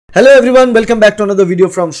Hello everyone, welcome back to another video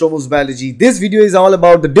from Shromo's Biology. This video is all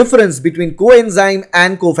about the difference between coenzyme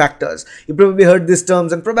and cofactors. You probably heard these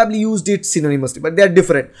terms and probably used it synonymously, but they are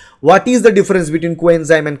different. What is the difference between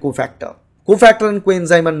coenzyme and cofactor? Cofactor and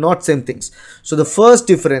coenzyme are not same things. So the first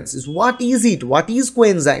difference is what is it? What is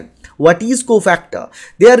coenzyme? What is cofactor?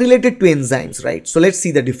 They are related to enzymes, right? So let's see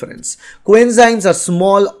the difference. Coenzymes are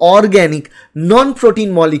small organic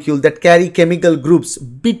non-protein molecules that carry chemical groups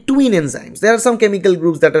between enzymes. There are some chemical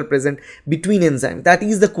groups that are present between enzymes. That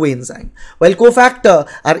is the coenzyme. While cofactor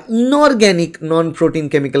are inorganic non-protein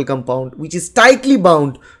chemical compound which is tightly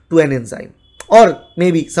bound to an enzyme, or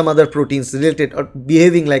maybe some other proteins related or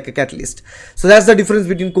behaving like a catalyst. So that's the difference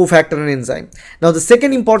between cofactor and enzyme. Now the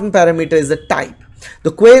second important parameter is the type.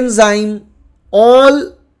 The coenzyme,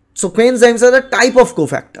 coenzymes are the type of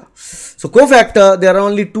cofactor. So cofactor, there are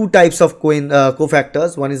only two types of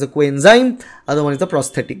cofactors. One is a coenzyme, other one is the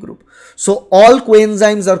prosthetic group. So all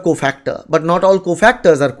coenzymes are cofactor, but not all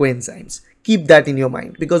cofactors are coenzymes. Keep that in your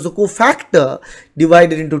mind, because the cofactor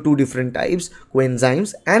divided into two different types,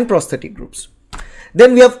 coenzymes and prosthetic groups.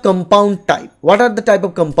 Then we have compound type. What are the type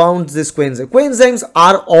of compounds this coenzyme? Coenzymes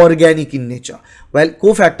are organic in nature, while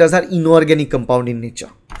cofactors are inorganic compound in nature.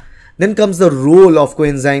 Then comes the role of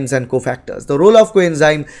coenzymes and cofactors. The role of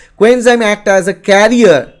coenzyme act as a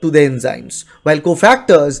carrier to the enzymes, while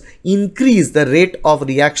cofactors increase the rate of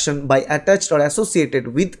reaction by attached or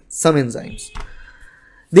associated with some enzymes.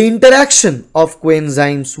 The interaction of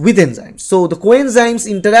coenzymes with enzymes. So the coenzymes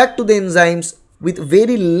interact to the enzymes with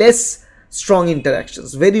very less strong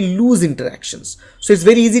interactions, very loose interactions. So it's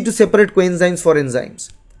very easy to separate coenzymes for enzymes.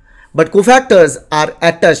 But cofactors are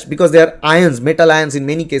attached because they are ions, metal ions in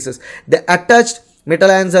many cases. The attached metal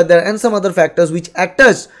ions are there and some other factors which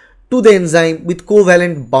attach to the enzyme with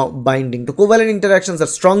covalent binding. The covalent interactions are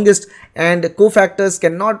strongest and cofactors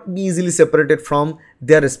cannot be easily separated from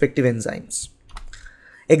their respective enzymes.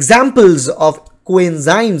 Examples of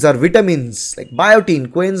coenzymes are vitamins like biotin,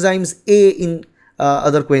 coenzymes A in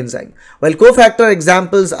other coenzyme, while cofactor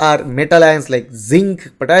examples are metal ions like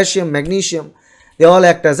zinc, potassium, magnesium. They all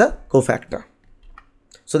act as a cofactor.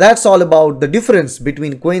 So that's all about the difference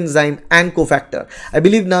between coenzyme and cofactor. I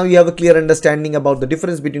believe now you have a clear understanding about the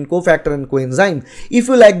difference between cofactor and coenzyme. If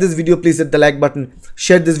you like this video, please hit the like button,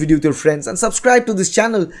 share this video with your friends and subscribe to this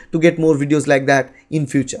channel to get more videos like that in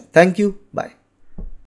future. Thank you. Bye.